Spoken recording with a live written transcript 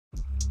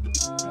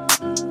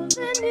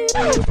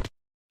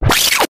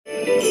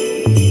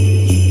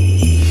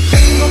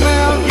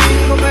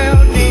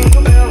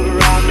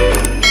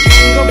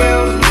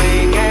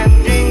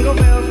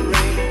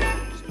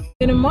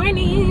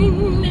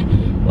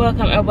morning,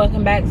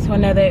 welcome back to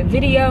another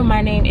video.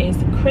 My name is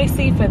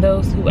Chrissy for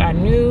those who are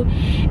new,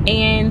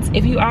 and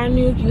if you are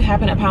new, you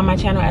happen upon my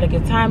channel at a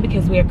good time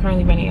because we are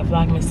currently running a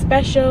VLOGMAS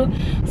special.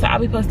 So I'll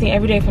be posting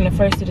every day from the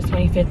 1st to the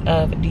 25th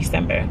of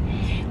December.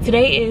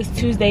 Today is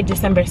Tuesday,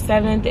 December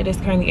 7th. It is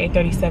currently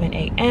 8:37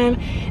 a.m.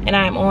 and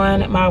I am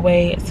on my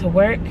way to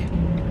work.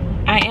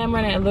 I am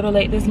running a little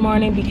late this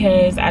morning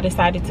because I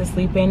decided to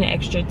sleep in an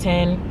extra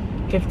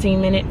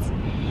 10-15 minutes.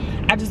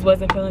 I just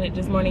wasn't feeling it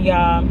this morning,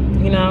 y'all.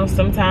 You know,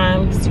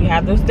 sometimes you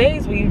have those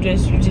days where you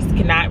just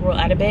cannot roll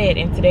out of bed,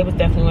 and today was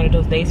definitely one of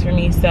those days for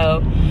me.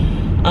 So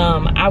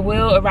I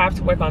will arrive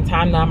to work on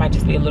time. Now I might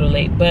just be a little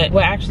late, but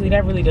well, actually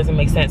that really doesn't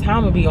make sense. How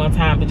I'm gonna be on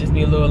time but just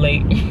be a little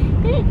late?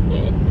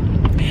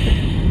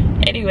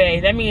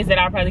 Anyway, that means that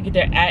I'll probably get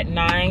there at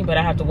 9, but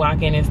I have to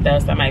walk in and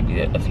stuff, so I might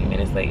be a few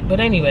minutes late. But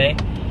anyway,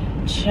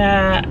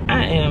 child,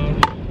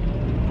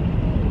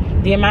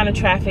 the amount of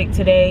traffic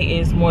today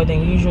is more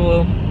than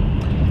usual,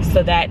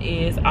 so that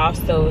is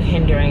also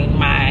hindering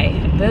my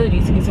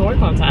ability to get to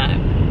work on time.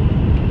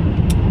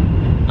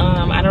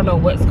 I don't know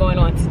what's going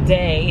on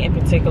today in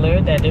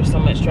particular that there's so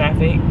much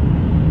traffic.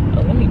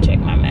 Oh, let me check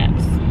my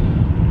maps.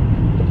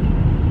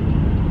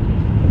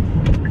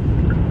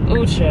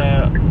 Ooh,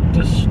 child,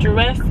 the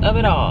stress of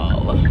it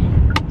all.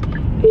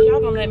 Y'all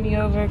gonna let me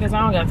over? Because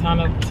I don't got time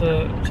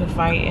to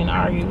fight and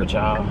argue with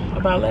y'all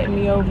about letting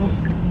me over.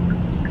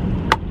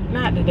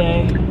 Not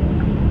today.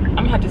 I'm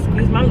gonna have to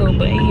squeeze my little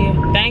butt in here.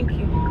 Thank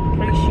you.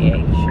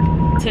 Appreciate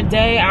you.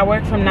 Today I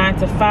work from 9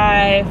 to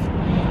 5.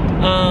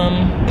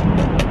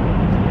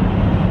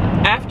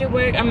 After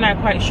work, I'm not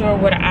quite sure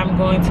what I'm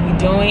going to be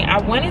doing. I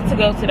wanted to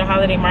go to the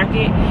holiday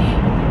market,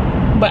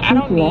 but I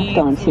don't need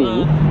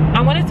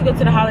I wanted to go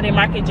to the holiday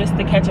market just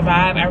to catch a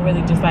vibe. I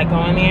really just like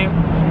going there.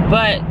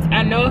 But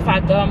I know if I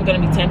go, I'm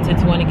gonna be tempted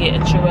to want to get a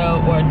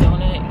churro or a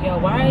donut. Yo,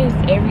 why is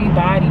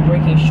everybody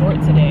breaking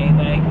short today?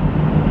 Like,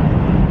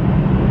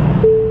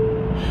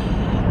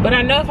 but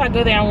I know if I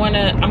go there,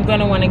 I'm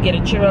gonna want to get a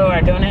churro or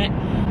a donut.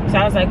 So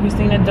I was like,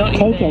 Christina, don't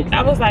even.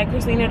 I was like,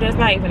 Christina, there's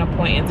not even a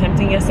point in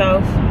tempting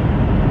yourself.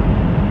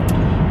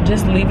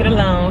 Just leave it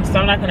alone. So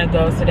I'm not gonna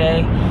go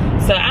today.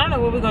 So I don't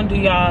know what we're gonna do,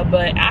 y'all.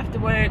 But after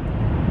work,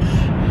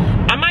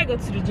 I might go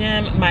to the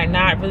gym, might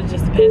not. Really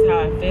just depends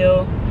how I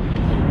feel.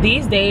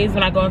 These days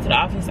when I go into the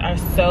office are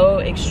so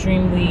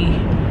extremely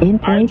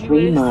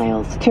arduous,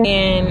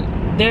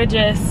 and they're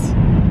just,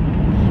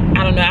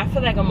 I don't know, I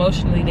feel like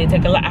emotionally they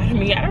take a lot out of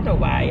me. I don't know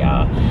why,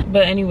 y'all.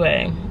 But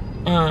anyway,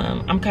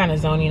 I'm kind of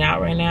zoning out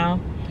right now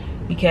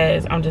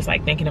because I'm just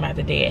like thinking about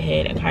the day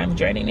ahead and kind of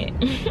dreading it.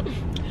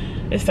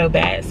 It's so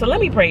bad. So let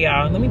me pray,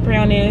 y'all. Let me pray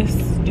on this,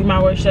 do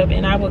my worship,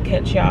 and I will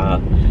catch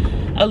y'all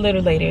a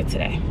little later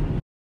today.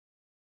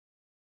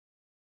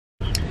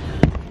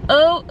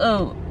 Oh.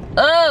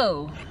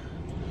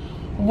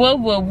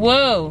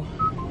 Whoa.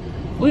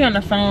 We on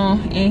the phone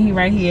and he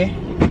right here.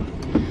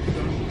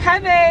 Hi,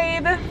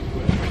 babe.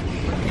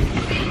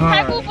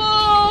 Hi,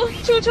 boo-boo.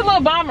 Shoot your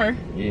little bomber.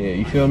 Yeah,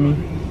 you feel me?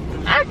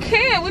 I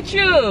can't with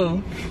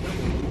you.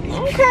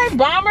 Okay,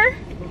 bomber.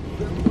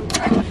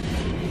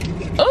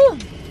 Oh.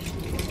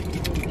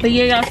 But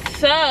yeah, y'all,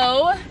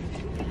 so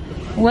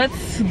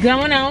what's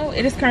going on?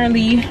 It is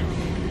currently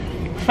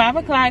 5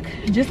 o'clock.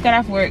 Just got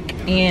off work,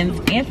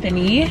 and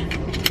Anthony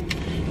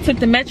took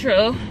the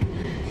metro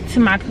to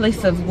my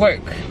place of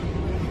work.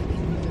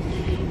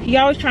 He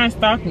always trying to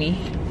stalk me.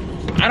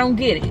 I don't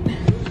get it.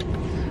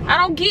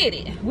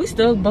 We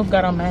still both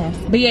got on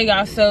masks. But yeah,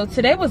 y'all, so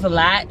today was a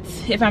lot,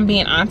 if I'm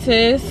being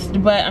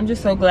honest, but I'm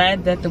just so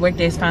glad that the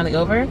workday is finally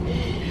over.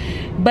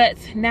 But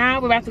now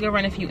we're about to go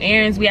run a few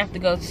errands. We have to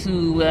go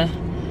to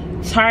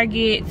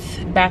Target,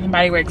 Bath and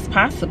Body Works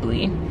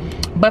possibly.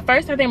 But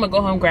first, I think I'm gonna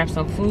go home, grab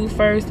some food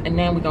first, and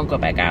then we're gonna go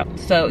back out.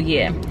 So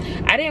yeah,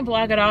 I didn't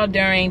vlog at all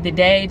during the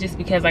day just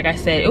because, like I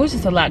said, it was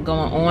just a lot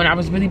going on. I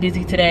was really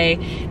busy today.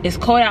 It's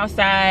cold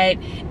outside,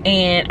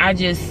 and I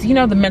just, you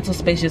know, the mental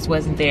space just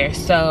wasn't there.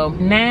 So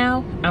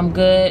now I'm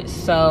good.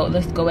 So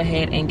let's go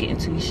ahead and get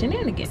into these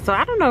shenanigans. So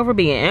I don't know if we're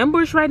being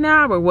ambushed right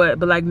now or what,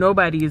 but like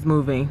nobody is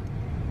moving.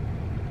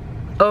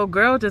 Oh,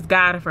 girl just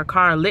got out of her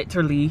car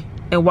literally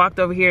and walked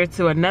over here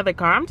to another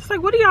car. I'm just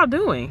like, what are y'all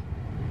doing?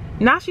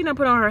 Now she done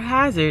put on her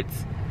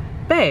hazards.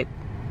 Babe,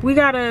 we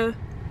gotta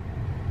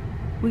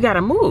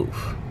move.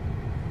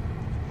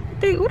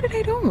 What are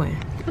they doing?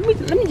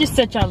 Let me just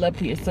set y'all up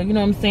here, so you know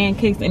what I'm saying, in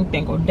case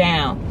anything go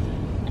down.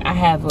 I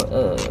have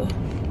a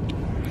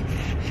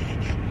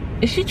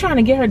is she trying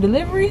to get her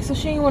delivery so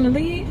she ain't wanna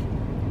leave?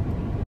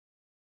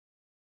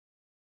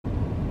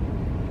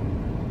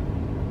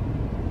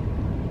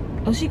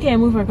 Oh, she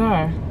can't move her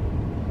car.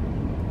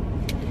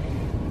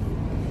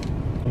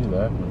 You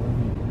laughing?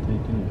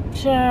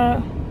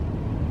 Child,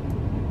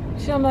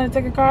 she don't know how to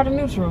take a car to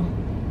neutral.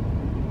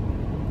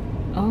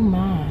 Oh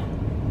my.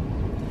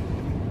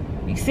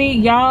 You see,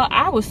 y'all,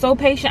 I was so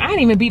patient. I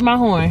didn't even beat my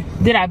horn.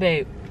 Did I,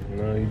 babe?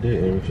 No, you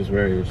didn't, which is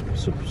very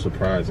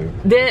surprising.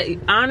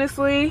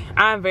 Honestly,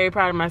 I'm very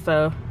proud of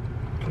myself.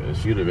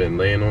 Because you'd have been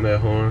laying on that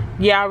horn.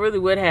 Yeah, I really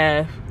would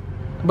have.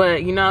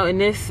 But you know, in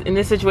this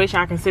situation,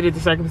 I consider the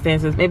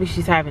circumstances. Maybe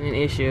she's having an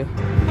issue.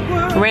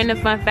 Random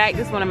fun fact,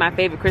 this is one of my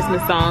favorite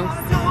Christmas songs.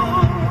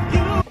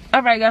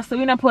 Alright guys, so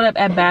we done pulled up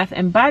at Bath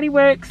and Body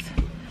Works.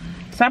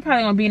 So I'm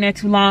probably gonna be in there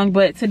too long,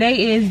 but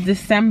today is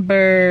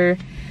December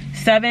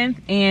 7th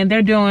and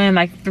they're doing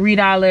like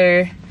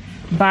 $3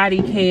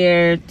 body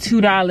care,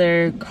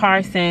 $2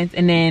 car scents,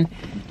 and then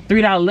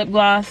 $3 lip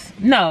gloss.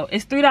 No,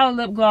 it's $3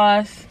 lip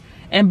gloss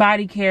and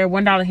body care,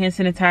 $1 hand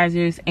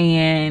sanitizers,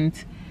 and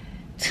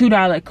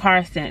 $2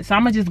 car scent. So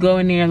I'm gonna just go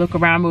in there and look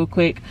around real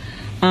quick.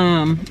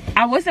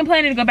 I wasn't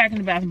planning to go back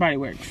into Bath and Body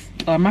Works.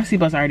 Oh, my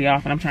seatbelt's already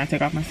off and I'm trying to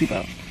take off my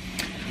seatbelt.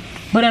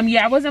 But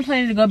yeah, I wasn't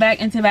planning to go back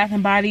into Bath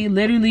and Body.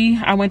 Literally,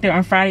 I went there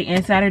on Friday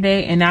and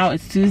Saturday, and now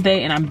it's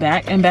Tuesday and I'm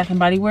back in Bath and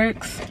Body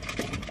Works.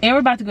 And we're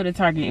about to go to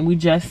Target, and we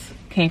just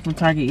came from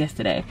Target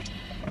yesterday.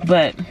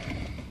 But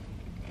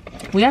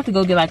we have to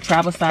go get like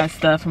travel size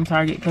stuff from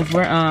Target because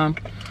we're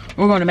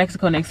going to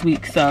Mexico next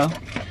week. So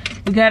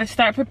we gotta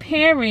start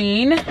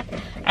preparing.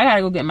 I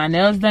gotta go get my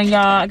nails done,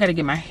 y'all. I gotta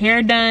get my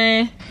hair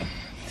done.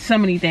 So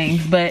many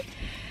things. But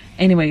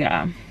anyway,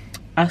 y'all,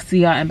 I'll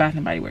see y'all in Bath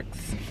and Body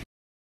Works.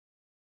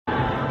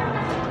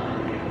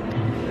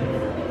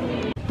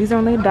 These are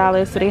only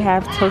 $1, so they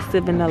have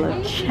toasted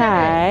vanilla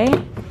chai.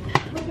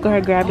 Go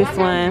ahead, grab this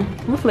one.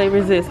 What flavor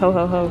is this? Ho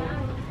ho ho.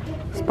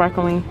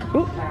 Sparkling.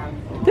 Ooh,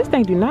 this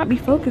thing do not be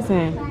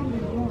focusing.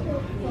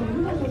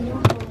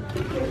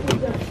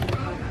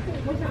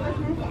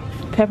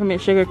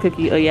 Peppermint sugar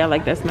cookie. Oh yeah, I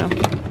like that smell.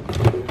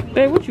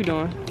 Babe, what you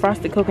doing?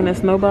 Frosted coconut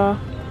snowball.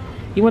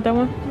 You want that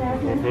one?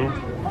 Mm-hmm.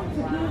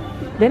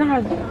 They don't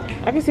have,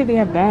 I can see if they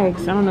have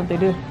bags. I don't know if they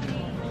do.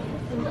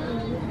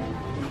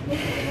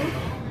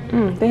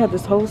 They have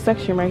this whole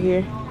section right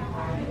here.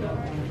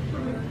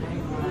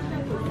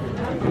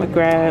 I'm gonna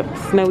grab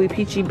snowy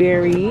peachy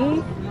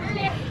berry.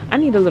 I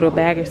need a little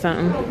bag or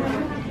something.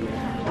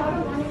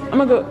 I'm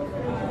gonna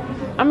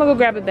go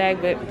grab a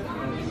bag, but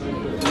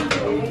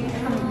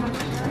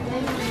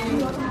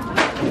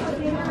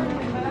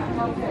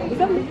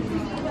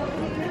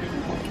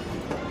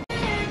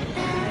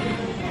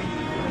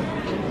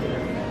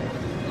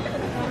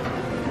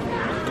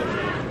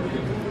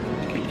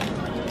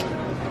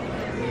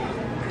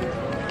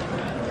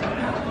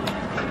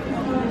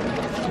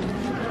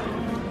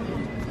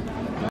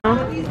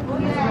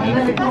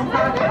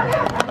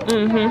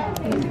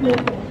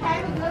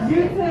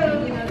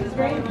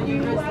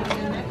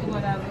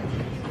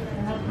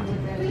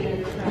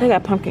They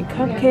got pumpkin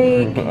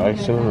cupcake.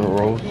 Icing and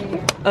rose.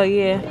 Oh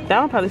yeah, that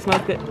one probably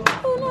smells good.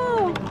 Oh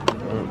no.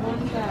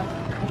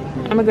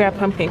 I'm gonna grab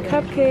pumpkin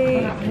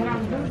cupcake.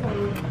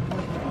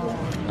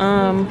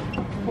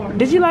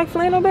 Did you like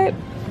flannel, babe?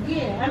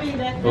 Yeah, I mean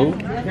that's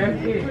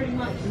pretty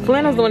much.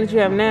 Flannel's the one that you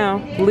have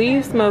now.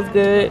 Leaves smells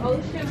good.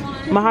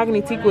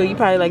 Mahogany teakwood, you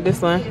probably like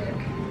this one.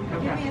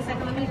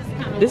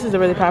 This is a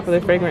really popular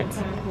fragrance.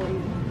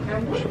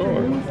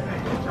 Sure.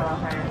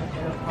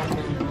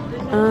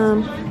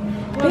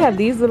 They have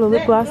these little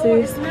lip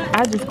glosses.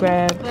 I just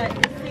grabbed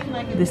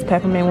this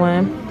peppermint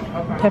one,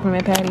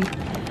 peppermint patty.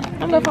 I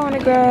don't know if I want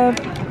to grab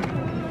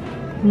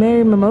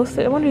Mary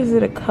Mimosa. I wonder, is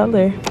it a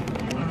color?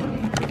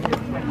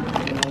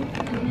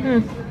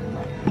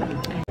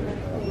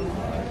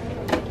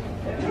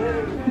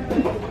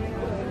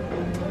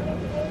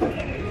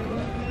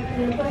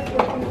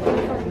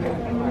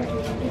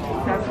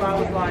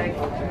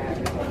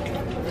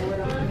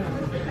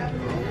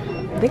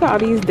 They got all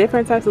these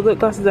different types of lip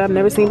glosses I've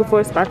never seen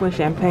before. Sparkling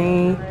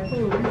champagne.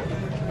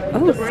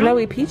 Oh,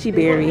 snowy peachy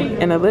berry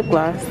and a lip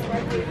gloss.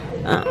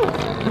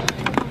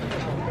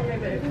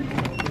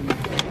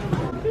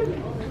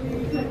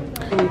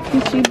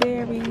 Peachy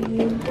berry.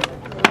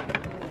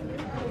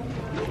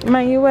 Am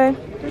I your way?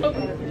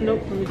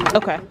 Nope.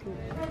 Okay.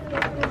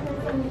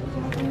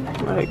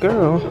 Alright,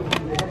 girl.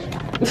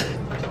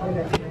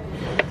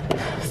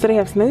 So they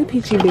have snowy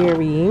peachy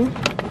berry.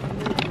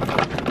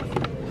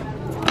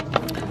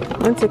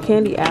 Winter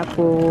candy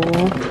apple,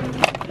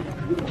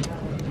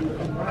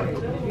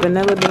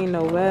 vanilla bean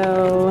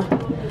Noel,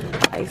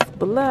 ice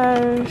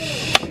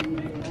blush.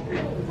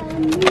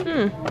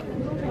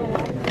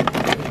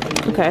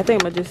 Okay, I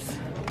think I'm gonna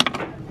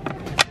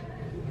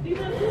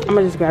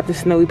just grab the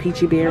snowy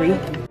peachy berry. I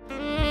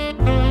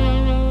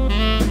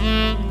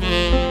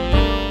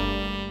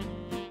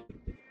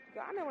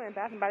went in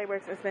Bath and Body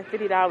Works and spent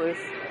 $50.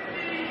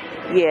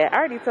 Yeah, I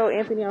already told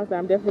Anthony I'm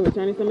definitely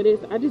returning some of this.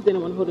 I just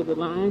didn't want to hold up the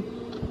line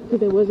because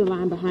there was a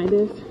line behind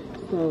us.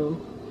 So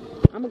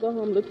I'm gonna go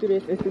home, look through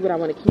this, and see what I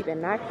want to keep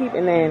and not keep,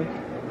 and then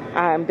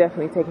I'm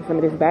definitely taking some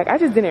of this back. I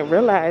just didn't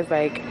realize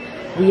like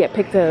we had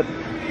picked up,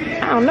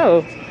 I don't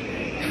know,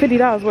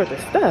 $50 worth of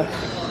stuff.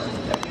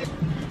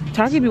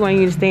 Target be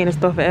wanting you to stay in the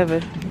store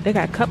forever. They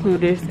got cup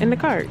holders in the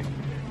cart.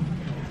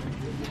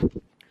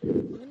 Let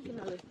me get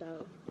my list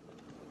out.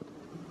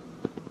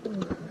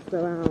 So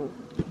I don't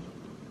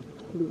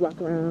be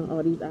walking around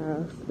all these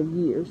aisles for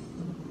years.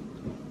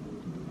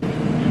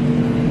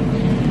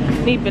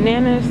 Need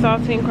bananas,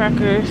 saltine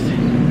crackers,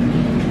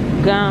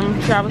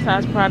 gum, travel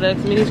size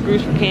products, mini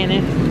screws for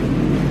canning.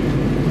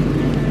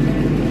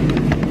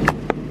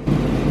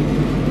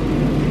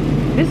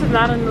 This is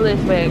not on the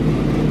list, babe.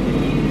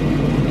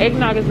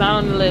 Eggnog is not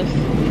on the list.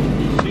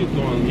 She's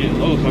going to get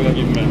low, so I gotta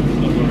get back.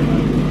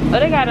 Oh,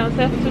 they got it on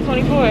sale for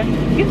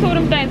 $2.24. Get two of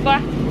them things, boy.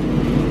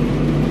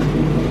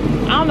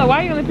 I don't know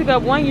why you only pick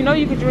up one. You know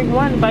you could drink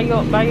one by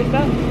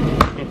yourself.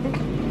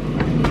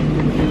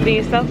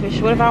 Being selfish.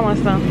 What if I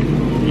want some?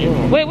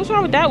 Yeah. Wait, what's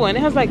wrong with that one?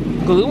 It has like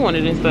glue on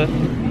it and stuff.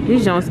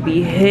 These joints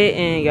be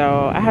hitting,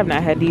 y'all. I have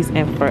not had these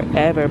in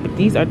forever, but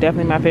these are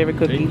definitely my favorite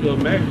cookies.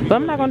 But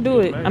I'm not gonna do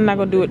it. I'm not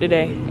gonna do it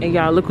today. And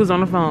y'all, look who's on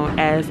the phone,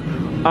 as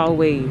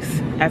always.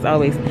 As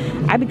always.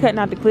 I be cutting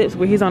out the clips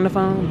where he's on the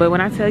phone, but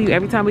when I tell you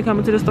every time we come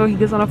into the store he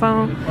gets on the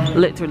phone,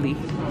 literally.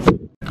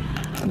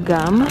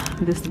 Gum.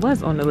 This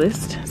was on the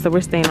list, so we're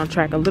staying on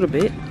track a little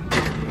bit.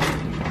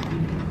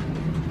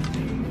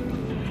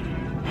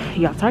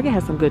 Y'all, Target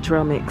has some good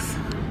trail mix.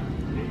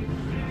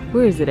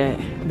 Where is it at?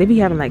 They be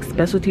having like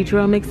specialty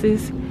trail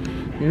mixes.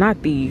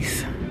 Not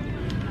these.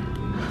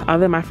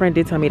 Although my friend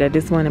did tell me that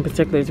this one in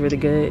particular is really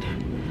good.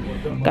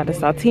 Got the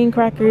saltine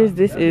crackers.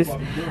 This is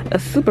a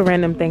super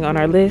random thing on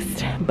our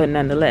list, but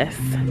nonetheless.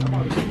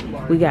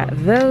 We got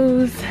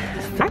those.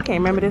 I can't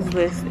remember this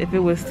list if it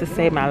was to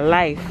save my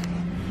life.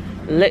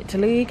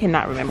 Literally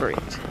cannot remember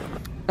it.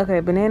 Okay,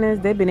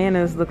 bananas. Their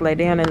bananas look like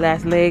they on their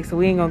last leg, so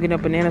we ain't gonna get no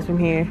bananas from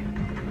here.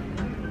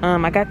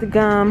 I got the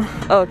gum.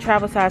 Oh,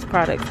 travel size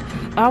products.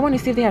 I want to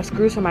see if they have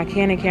screws for my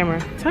Canon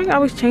camera. Target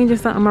always changing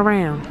something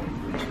around.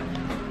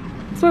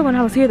 I swear when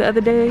I was here the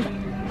other day,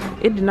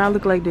 it did not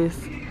look like this.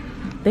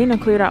 They done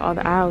cleared out all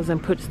the aisles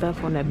and put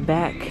stuff on the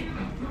back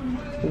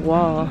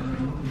wall.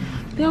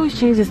 They always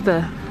change this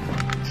stuff.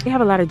 They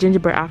have a lot of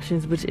gingerbread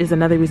options, which is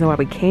another reason why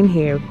we came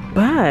here.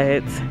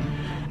 But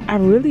I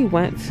really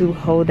want to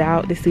hold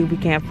out to see if we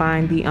can't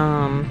find the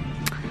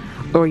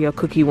Oreo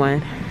cookie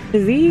one.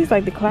 These,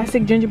 like the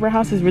classic gingerbread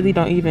houses, really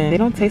don't even, they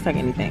don't taste like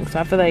anything. So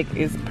I feel like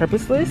it's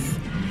purposeless.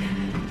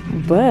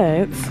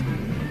 But,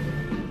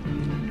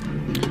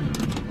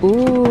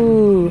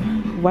 ooh,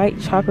 white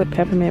chocolate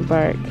peppermint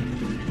bark.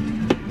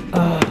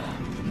 Oh,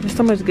 there's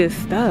so much good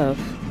stuff.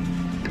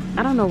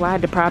 I don't know why I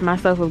deprive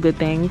myself of good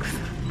things.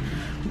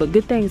 But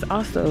good things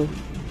also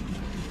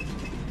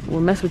will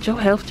mess with your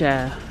health,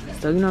 child.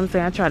 So, you know what I'm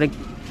saying? I try to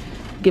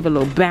give a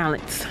little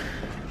balance.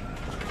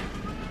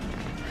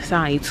 So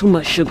I don't eat too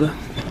much sugar.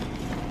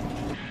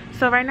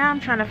 So right now I'm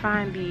trying to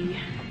find the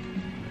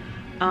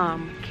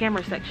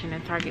camera section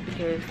in Target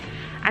because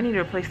I need to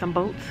replace some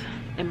bolts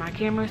in my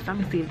camera. So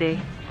I'm gonna see if they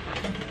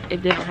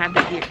don't have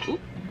that here. Ooh.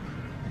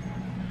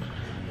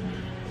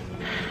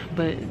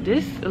 But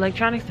this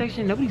electronics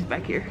section, nobody's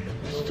back here.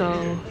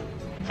 So,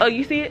 oh,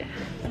 you see it?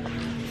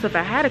 So if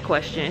I had a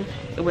question,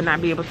 it would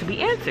not be able to be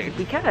answered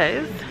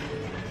because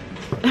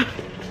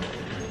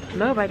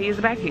nobody is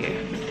back here.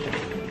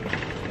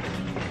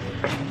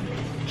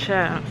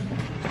 Ciao.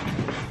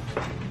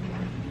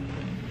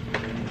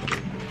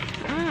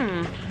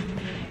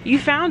 You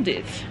found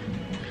it.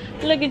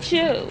 Look at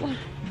you.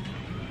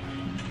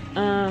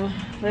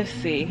 Let's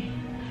see.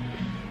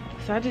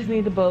 So I just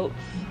need the bolts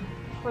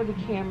for the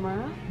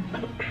camera.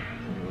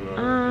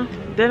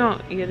 They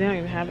don't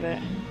even have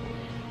that.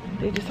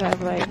 They just have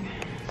like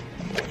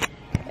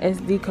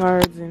SD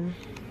cards and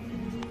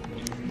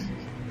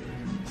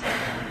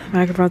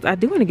microphones. I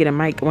do want to get a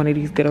mic one of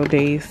these good old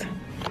days.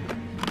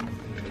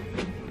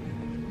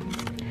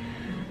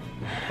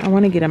 I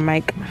want to get a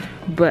mic,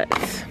 but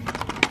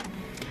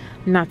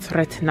not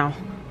right now.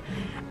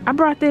 I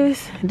brought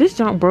this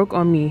junk broke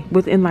on me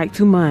within like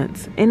 2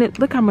 months, and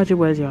look how much it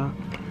was, y'all.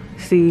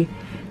 See,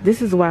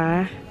 this is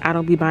why I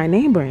don't be buying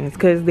name brands,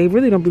 because they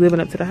really don't be living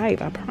up to the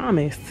hype. I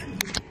promise.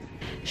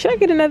 Should I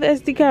get another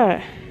SD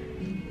card?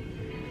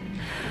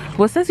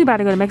 Well, since we about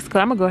to go to Mexico,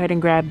 I'm gonna go ahead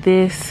and grab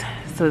this.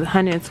 So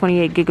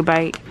 128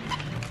 gigabyte.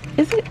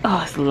 Is it?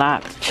 Oh, it's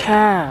locked.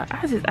 Child,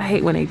 I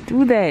hate when they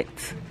do that.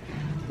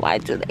 Why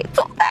do they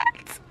do that?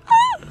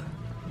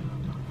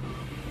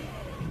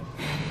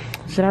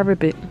 Should I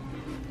rip it?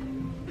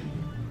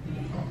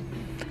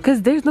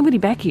 Because there's nobody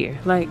back here.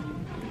 Like,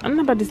 I'm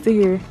not about to sit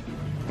here.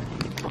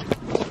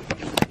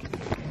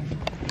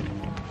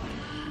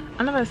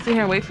 I'm not about to sit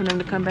here and wait for them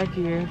to come back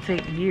here and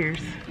take years.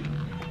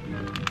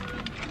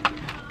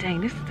 Dang,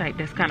 this is type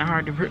that's kind of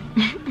hard to rip.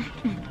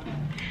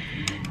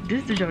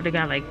 This is the joke that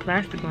got like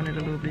plastic on it a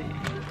little bit.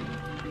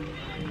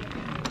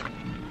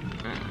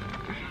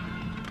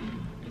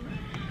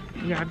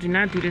 Y'all do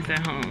not do this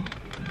at home.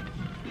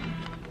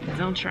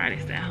 Don't try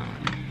this at home.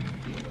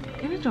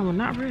 And this one will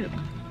not rip.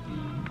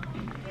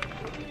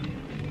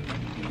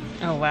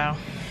 Oh wow.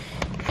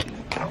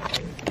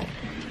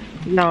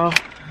 Y'all,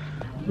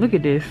 look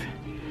at this.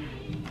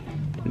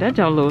 That joint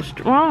a little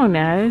strong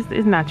now.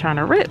 It's not trying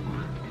to rip.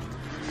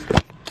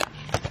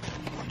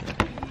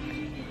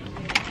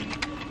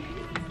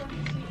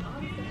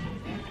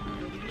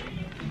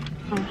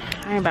 Oh,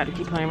 I ain't about to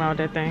keep playing around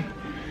with that thing.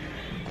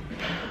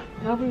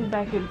 Nobody's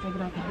back here to take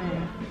it off the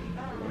fan.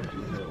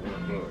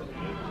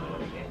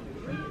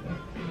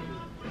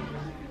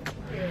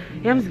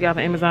 Yeah, I'm just getting off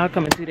of Amazon. I'll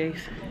come in 2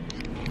 days.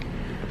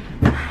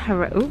 All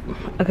right. Ooh.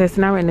 Okay, so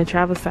now we're in the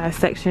travel size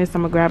section. So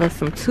I'm gonna grab us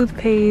some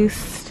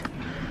toothpaste.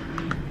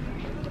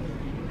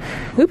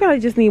 We probably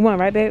just need one,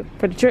 right, babe,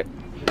 for the trip?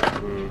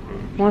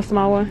 One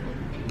small one.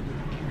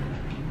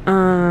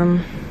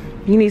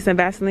 You need some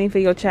Vaseline for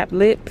your chapped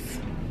lips.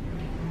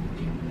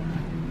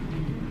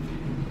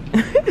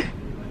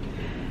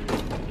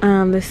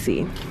 Let's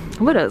see.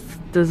 What else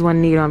does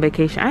one need on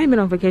vacation? I ain't been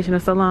on vacation in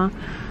so long.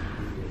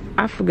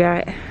 I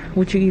forgot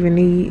what you even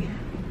need.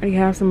 I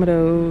have some of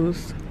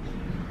those.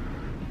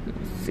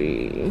 Let's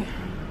see.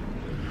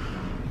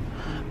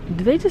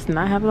 Do they just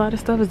not have a lot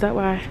of stuff? Is that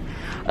why?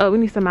 Oh, we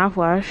need some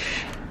mouthwash.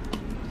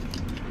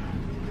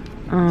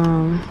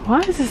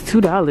 Why is this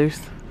 $2? I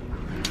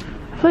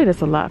feel like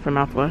that's a lot for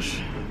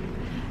mouthwash.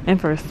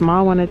 And for a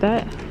small one at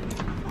that.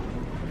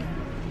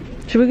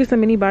 Should we get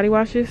some mini body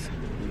washes?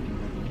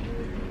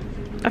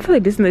 I feel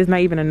like this is not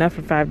even enough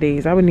for 5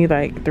 days. I would need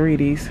like 3 of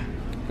these.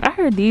 I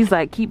heard these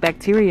like keep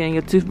bacteria in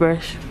your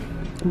toothbrush.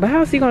 But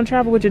how is you gonna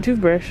travel with your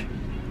toothbrush?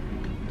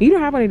 You don't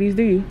have one of these,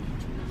 do you?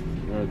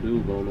 I do,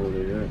 but I don't know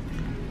where they are.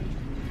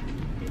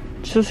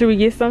 So should we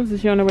get some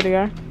since you don't know where they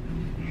are?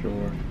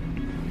 Sure.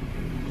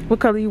 What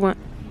color you want?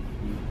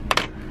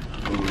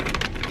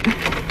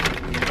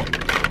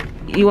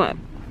 You want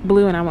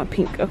blue and I want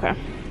pink. Okay.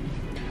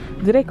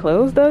 Do they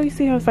close though? You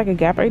see how it's like a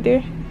gap right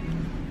there?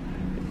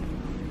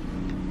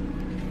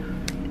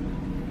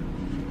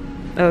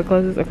 Oh, it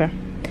closes? Okay.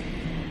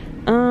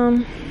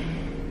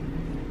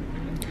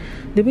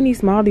 Do we need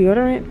small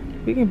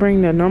deodorant? We can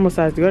bring the normal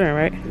size deodorant,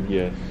 right?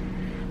 Yes.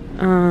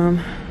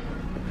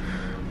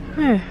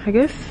 Yeah, I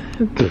guess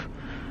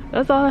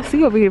that's all I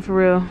see over here for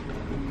real.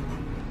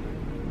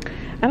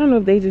 I don't know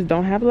if they just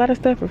don't have a lot of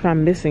stuff or if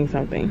I'm missing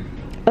something.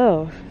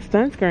 Oh,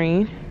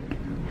 sunscreen.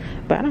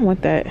 But I don't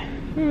want that.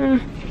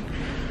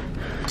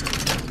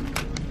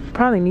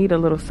 Probably need a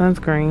little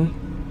sunscreen.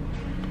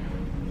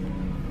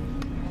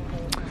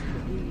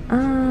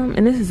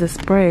 And this is a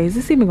spray. Is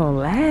this even gonna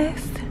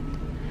last?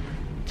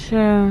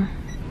 Child.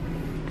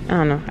 I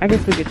don't know. I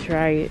guess we could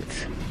try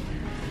it.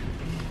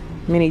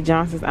 Mini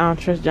Johnsons. I don't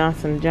trust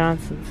Johnson &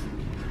 Johnson's.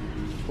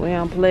 We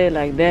don't play it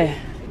like that.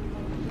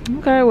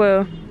 Okay,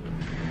 well.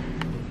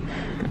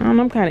 I don't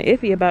know. I'm kind of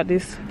iffy about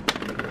this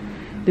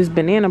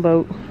banana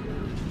boat.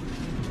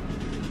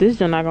 This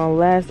is not gonna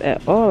last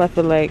at all, I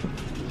feel like.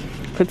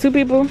 For 2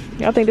 people,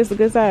 y'all think this is a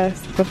good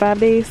size for 5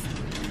 days?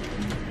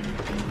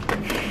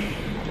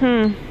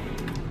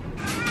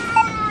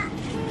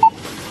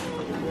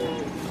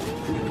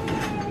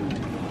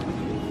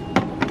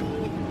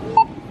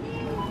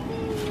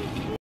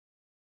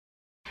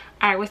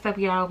 Alright, what's up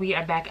y'all? We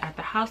are back at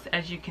the house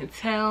as you can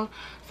tell.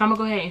 So I'm gonna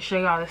go ahead and show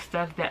y'all the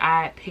stuff that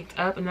I picked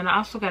up, and then I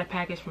also got a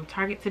package from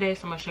Target today,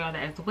 so I'm gonna show y'all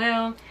that as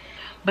well.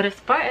 But as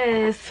far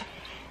as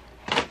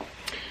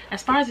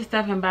the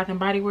stuff in Bath and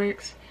Body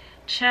Works,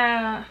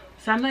 child,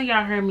 so I know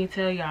y'all heard me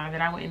tell y'all that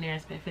I went in there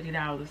and spent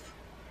 $50.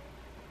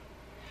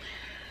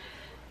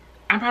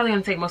 I'm probably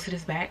gonna take most of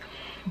this back,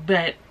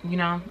 but you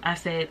know, I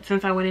said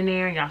since I went in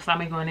there, y'all saw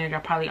me going there,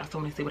 y'all probably also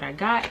want to see what I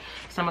got,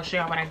 so I'm gonna show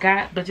y'all what I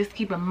got. But just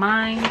keep in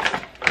mind,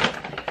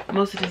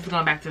 most of this is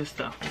going back to the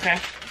stuff, okay?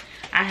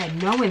 I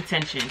had no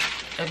intention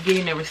of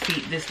getting a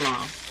receipt this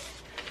long.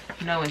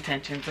 No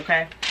intentions,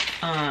 okay?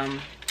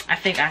 I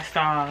think I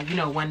saw, you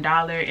know,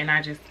 $1 and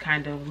I just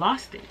kind of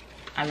lost it.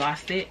 I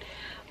lost it,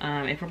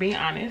 if we're being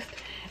honest.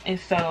 And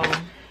so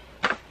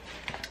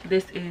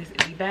this is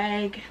the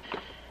bag.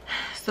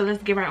 So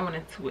let's get right on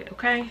into it,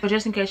 okay? So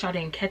just in case y'all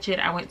didn't catch it,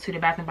 I went to the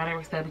Bath and Body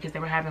Works stuff because they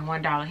were having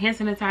 $1 hand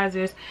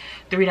sanitizers,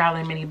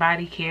 $3 mini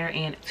body care,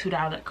 and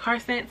 $2 car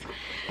scents.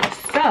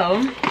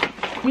 So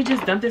we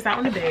just dumped this out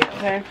on the bed,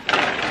 okay?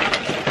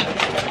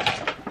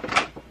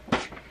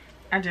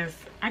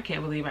 I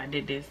can't believe I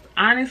did this.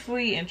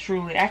 Honestly and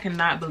truly, I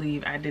cannot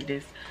believe I did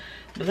this.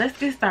 But let's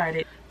get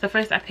started. So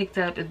first I picked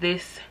up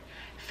this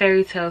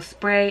Fairy Tale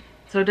spray.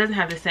 So it doesn't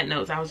have the scent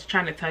notes. I was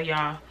trying to tell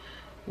y'all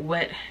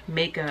what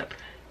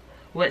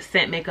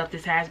scent makeup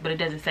this has, but it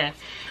doesn't say.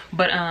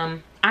 But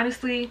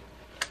honestly,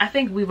 I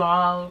think we've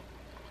all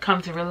come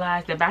to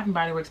realize that Bath and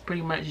Body Works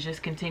pretty much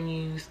just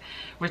continues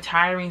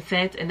retiring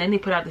scents, and then they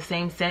put out the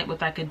same scent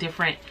with like a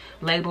different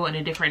label and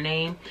a different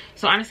name.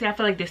 So honestly, I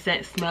feel like this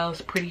scent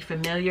smells pretty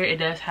familiar. It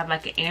does have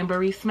like an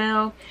ambery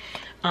smell.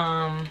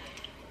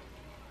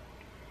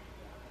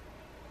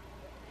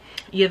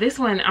 Yeah, this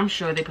one, I'm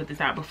sure they put this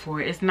out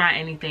before. It's not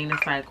anything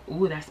that's like,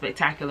 ooh, that's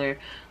spectacular.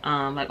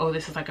 Like, oh,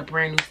 this is like a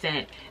brand new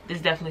scent. This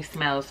definitely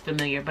smells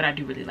familiar, but I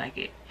do really like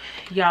it.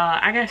 Y'all,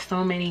 I got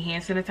so many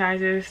hand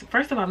sanitizers.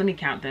 First of all, let me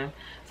count them.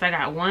 So I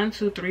got 1,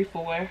 2, 3,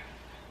 4,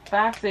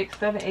 5, 6,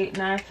 7, 8,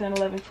 9, 10,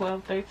 11,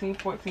 12, 13,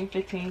 14,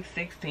 15,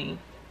 16.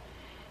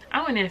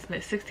 I went in and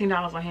spent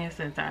 $16 on hand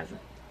sanitizer.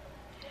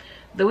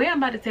 The way I'm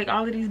about to take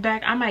all of these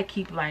back, I might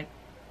keep like,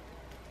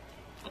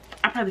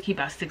 I'll probably keep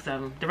about 6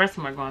 of them. The rest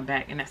of them are going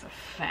back, and that's a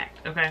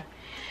fact, okay?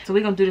 So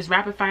we're gonna do this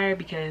rapid fire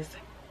because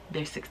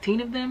there's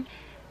 16 of them.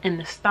 And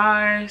the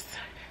stars,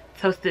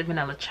 toasted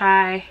vanilla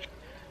chai,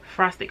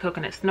 frosted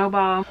coconut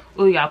snowball.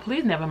 Ooh, y'all,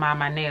 please never mind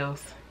my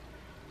nails.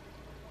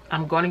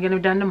 I'm going to get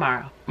them done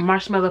tomorrow.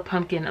 Marshmallow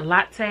pumpkin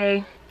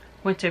latte,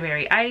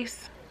 winterberry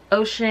ice,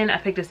 ocean. I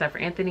picked this up for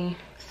Anthony.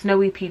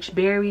 Snowy Peach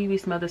Berry. We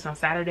smelled this on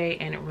Saturday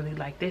and it really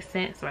liked this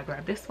scent, so I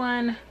grabbed this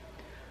one.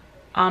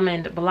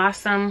 Almond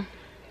Blossom,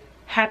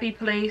 Happy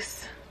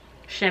Place,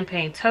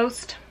 Champagne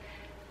Toast,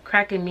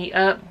 Cracking Me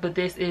Up, but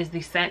this is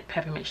the scent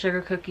Peppermint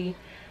Sugar Cookie,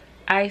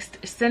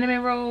 Iced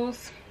Cinnamon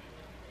Rolls,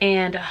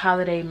 and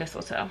Holiday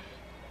Mistletoe.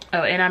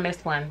 Oh, and I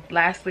missed one.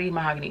 Lastly,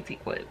 Mahogany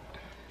Teakwood.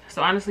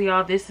 So honestly,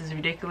 y'all, this is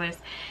ridiculous.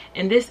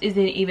 And this isn't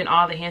even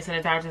all the hand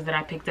sanitizers that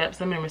I picked up.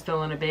 Some of them are still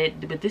on the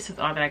bed, but this is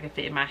all that I can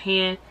fit in my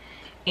hand.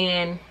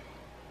 And,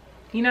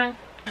 you know,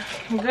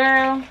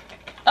 girl.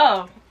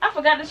 Oh, I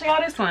forgot to show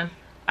y'all this one.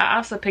 I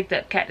also picked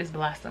up Cactus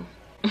Blossom.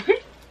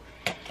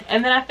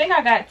 And then I think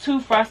I got 2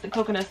 Frosted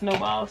Coconut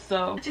Snowballs.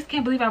 So I just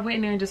can't believe I went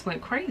in there and just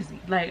went crazy.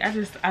 Like,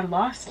 I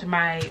lost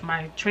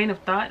my train of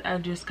thought. I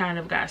just kind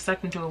of got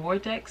sucked into a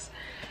vortex.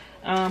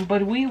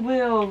 But we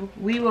will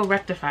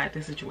rectify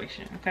the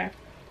situation, okay?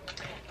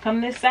 Come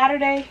this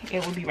Saturday,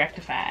 it will be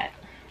rectified.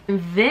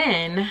 And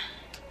then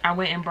I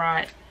went and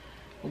brought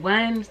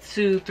 1,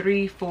 2,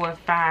 3, 4,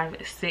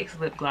 5, 6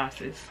 lip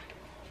glosses.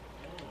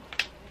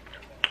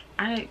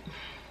 Like,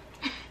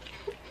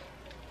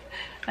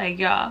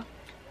 y'all,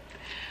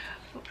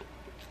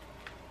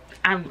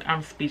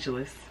 I'm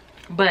speechless.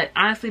 But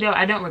honestly though,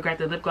 I don't regret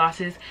the lip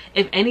glosses.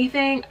 If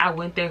anything, I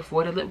went there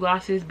for the lip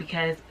glosses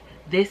because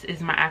this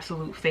is my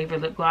absolute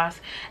favorite lip gloss.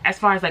 As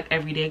far as like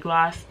everyday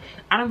gloss,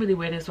 I don't really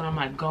wear this when I'm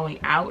like going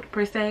out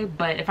per se,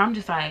 but if I'm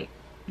just like,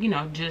 you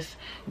know, just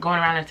going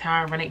around the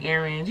town running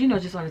errands, you know,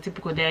 just on a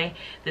typical day,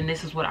 then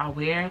this is what I'll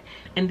wear.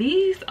 And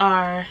these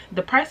are,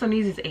 the price on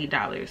these is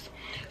 $8.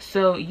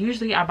 So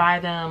usually I buy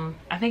them,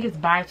 I think it's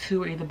buy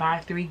 2 or either buy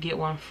 3 get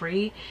 1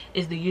 free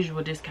is the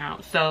usual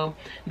discount. So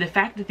the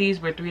fact that these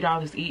were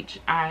 $3 each,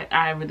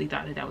 I really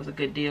thought that was a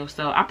good deal.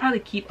 So I'll probably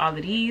keep all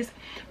of these.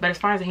 But as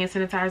far as the hand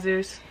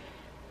sanitizers,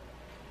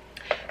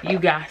 you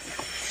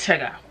guys to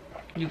go.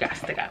 You guys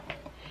to go.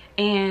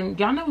 And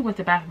y'all know we went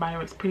to Bath & Body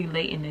Works pretty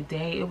late in the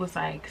day. It was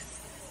like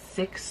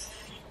 6,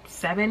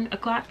 7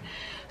 o'clock.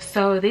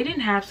 So they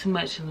didn't have too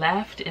much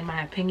left, in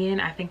my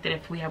opinion. I think that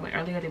if we had went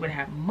earlier, they would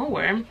have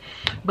more.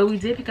 But we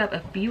did pick up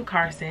a few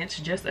car scents,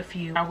 just a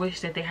few. I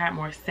wish that they had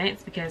more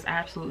scents because I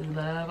absolutely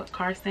love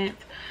car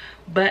scents.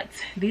 But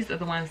these are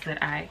the ones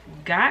that I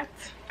got.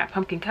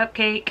 Pumpkin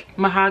Cupcake,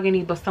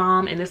 Mahogany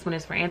Balsam, and this one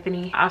is for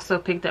Anthony. I also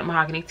picked up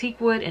Mahogany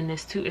Teakwood, and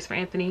this too is for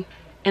Anthony.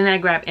 And then I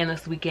grabbed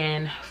Endless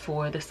Weekend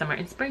for the summer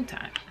and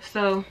springtime.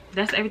 So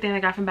that's everything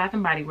I got from Bath &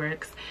 Body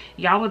Works.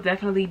 Y'all will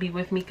definitely be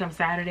with me come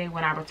Saturday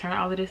when I return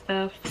all of this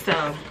stuff.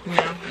 So, you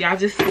know, y'all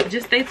just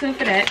stay tuned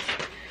for that.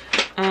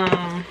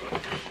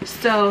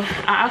 So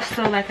I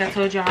also, like I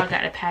told y'all, I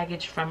got a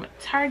package from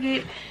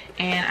Target,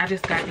 and I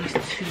just got these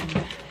 2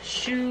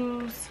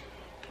 shoes.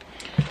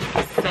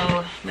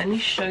 So let me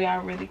show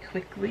y'all really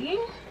quickly.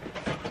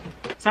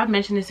 So I've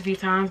mentioned this a few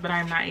times, but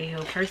I'm not a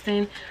heel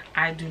person.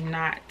 I do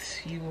not,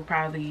 you will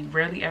probably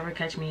rarely ever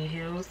catch me in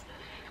heels.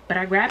 But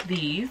I grabbed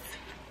these.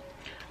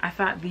 I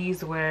thought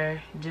these were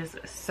just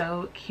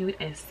so cute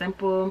and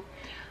simple.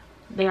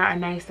 They are a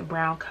nice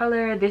brown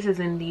color. This is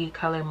in the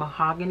color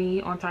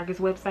Mahogany on Target's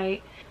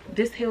website.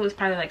 This heel is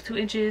probably like 2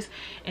 inches,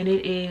 and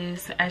it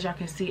is, as y'all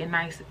can see, a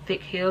nice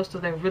thick heel, so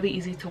they're really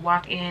easy to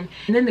walk in.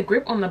 And then the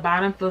grip on the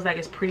bottom feels like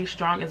it's pretty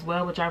strong as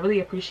well, which I really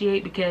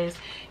appreciate because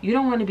you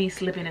don't want to be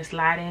slipping and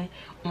sliding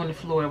on the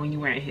floor when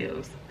you're wearing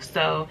heels.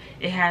 So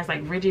it has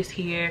like ridges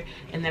here,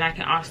 and then I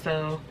can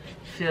also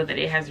feel that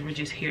it has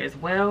ridges here as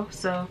well.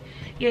 So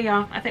yeah,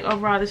 y'all, I think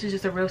overall this is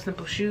just a real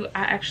simple shoe.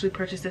 I actually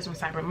purchased this on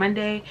Cyber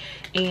Monday,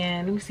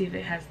 and let me see if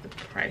it has the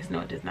price.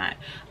 No, it does not.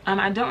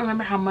 I don't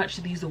remember how much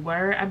these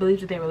were. I believe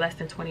that they were less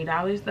than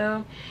 $20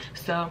 though.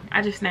 So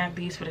I just snagged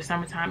these for the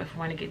summertime if I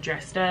want to get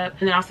dressed up,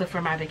 and then also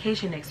for my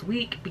vacation next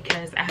week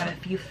because I have a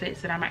few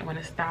fits that I might want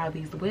to style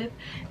these with.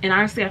 And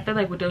honestly, I feel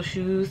like with those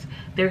shoes,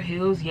 they're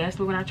heels, yes,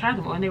 but when I tried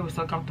them on, they were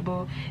so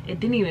comfortable, it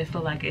didn't even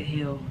feel like a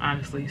heel,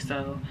 honestly.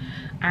 So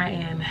I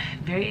am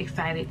very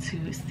excited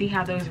to see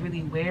how those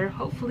really wear.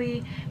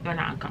 Hopefully they're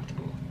not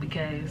uncomfortable,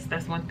 because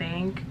that's one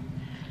thing.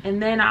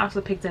 And then I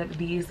also picked up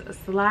these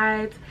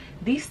slides.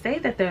 These say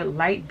that they're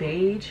light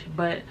beige,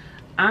 but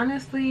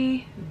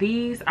honestly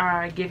these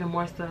are giving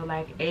more so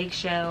like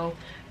eggshell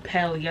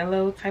pale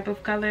yellow type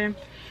of color.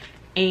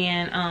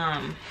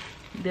 And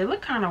they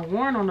look kind of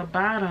worn on the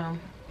bottom,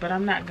 but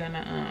I'm not going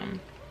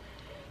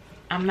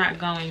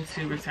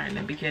to return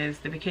them because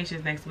the vacation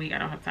is next week. I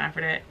don't have time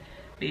for that.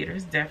 But yeah,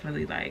 there's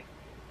definitely like,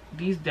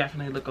 these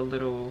definitely look a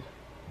little,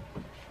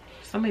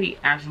 somebody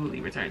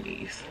absolutely returned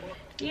these.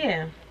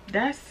 Yeah,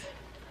 that's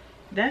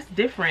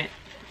different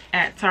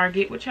at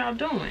Target. What y'all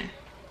doing?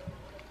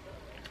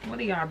 What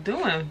are y'all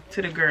doing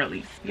to the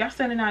girlies? Y'all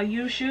sending out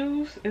used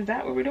shoes? Is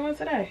that what we're doing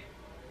today?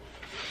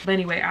 But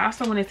anyway, I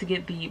also wanted to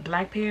get the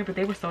black pair, but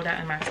they were sold out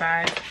in my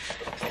size.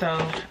 So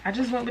I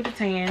just went with the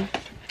tan,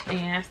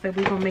 and I said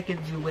we're gonna make it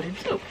do what it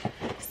do.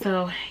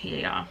 So yeah,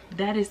 y'all,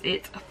 that is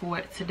it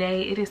for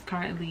today. It is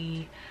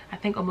currently, I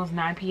think, almost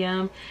 9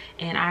 p.m.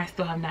 and I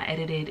still have not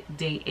edited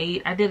day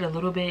 8. I did a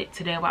little bit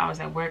today while I was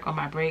at work on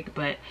my break,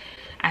 but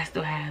I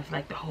still have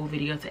like the whole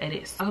video to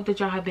edit. So I hope that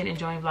y'all have been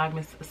enjoying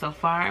Vlogmas so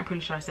far. I'm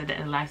pretty sure I said that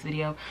in the last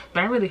video,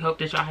 but I really hope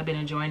that y'all have been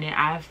enjoying it.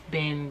 I've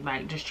been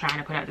like just trying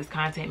to put out this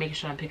content, making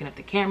sure I'm picking up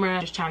the camera,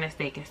 just trying to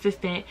stay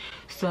consistent.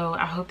 So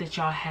I hope that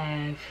y'all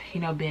have,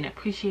 you know, been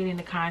appreciating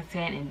the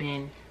content and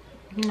been,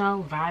 you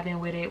know, vibing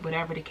with it,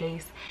 whatever the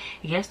case.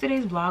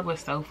 Yesterday's vlog was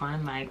so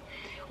fun. Like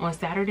on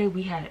Saturday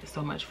we had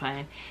so much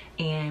fun,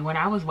 and when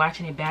I was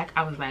watching it back,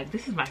 I was like,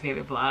 this is my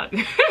favorite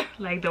vlog.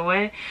 Like the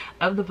one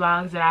of the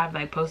vlogs that I've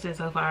like posted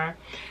so far,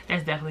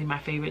 that's definitely my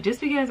favorite, just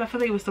because I feel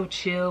like it was so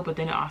chill, but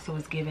then it also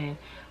was giving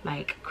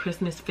like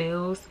Christmas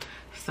feels.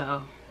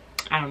 So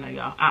I don't know,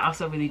 y'all, I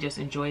also really just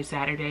enjoyed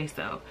Saturday,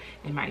 so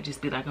it might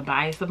just be like a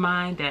bias of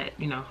mine that,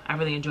 you know, I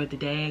really enjoyed the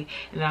day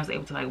and I was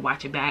able to like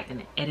watch it back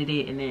and edit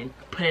it and then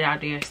put it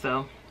out there.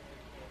 So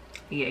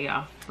yeah,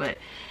 y'all, but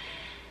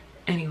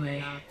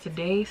anyway,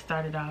 today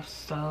started off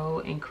so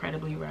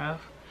incredibly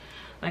rough.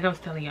 Like I was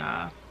telling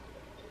y'all,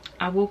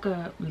 I woke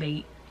up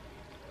late,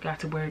 got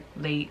to work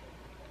late,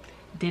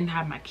 didn't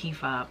have my key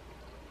fob,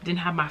 didn't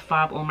have my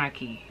fob or my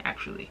key.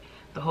 Actually,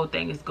 the whole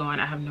thing is gone.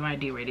 I have no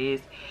idea where it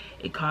is.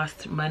 It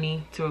costs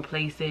money to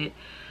replace it,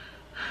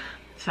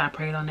 so I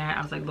prayed on that.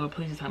 I was like, Lord,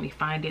 please just help me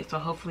find it. So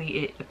hopefully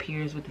it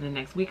appears within the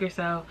next week or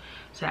so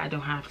that I don't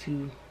have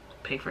to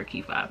pay for a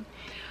key fob.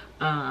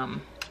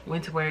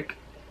 Went to work,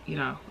 you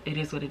know, it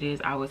is what it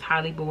is. I was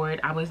highly bored.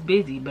 I was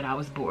busy, but I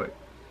was bored.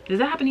 Does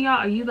that happen to y'all?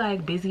 Are you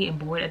like busy and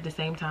bored at the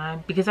same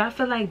time? Because I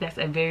feel like that's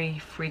a very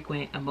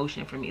frequent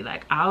emotion for me.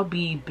 Like I'll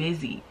be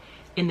busy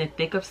in the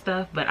thick of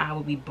stuff, but I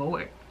will be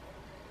bored.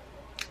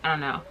 I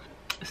don't know.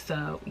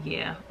 So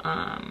yeah,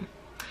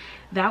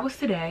 that was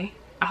today.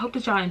 I hope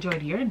that y'all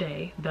enjoyed your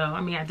day though.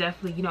 I mean, I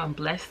definitely, you know, I'm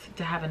blessed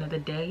to have another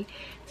day.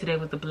 Today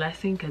was a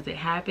blessing because it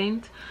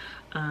happened.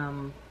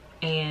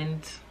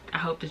 And I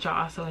hope that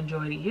y'all also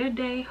enjoyed your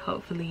day.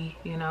 Hopefully,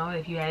 you know,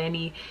 if you had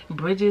any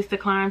bridges to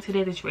climb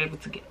today, that you were able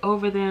to get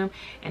over them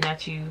and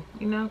that you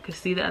know, could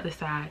see the other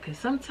side. Because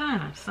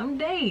sometimes, some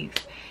days,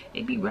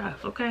 it be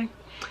rough, okay?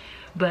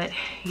 But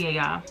yeah,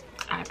 y'all,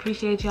 I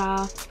appreciate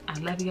y'all. I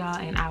love y'all,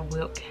 and I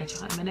will catch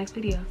y'all in my next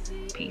video.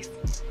 Peace.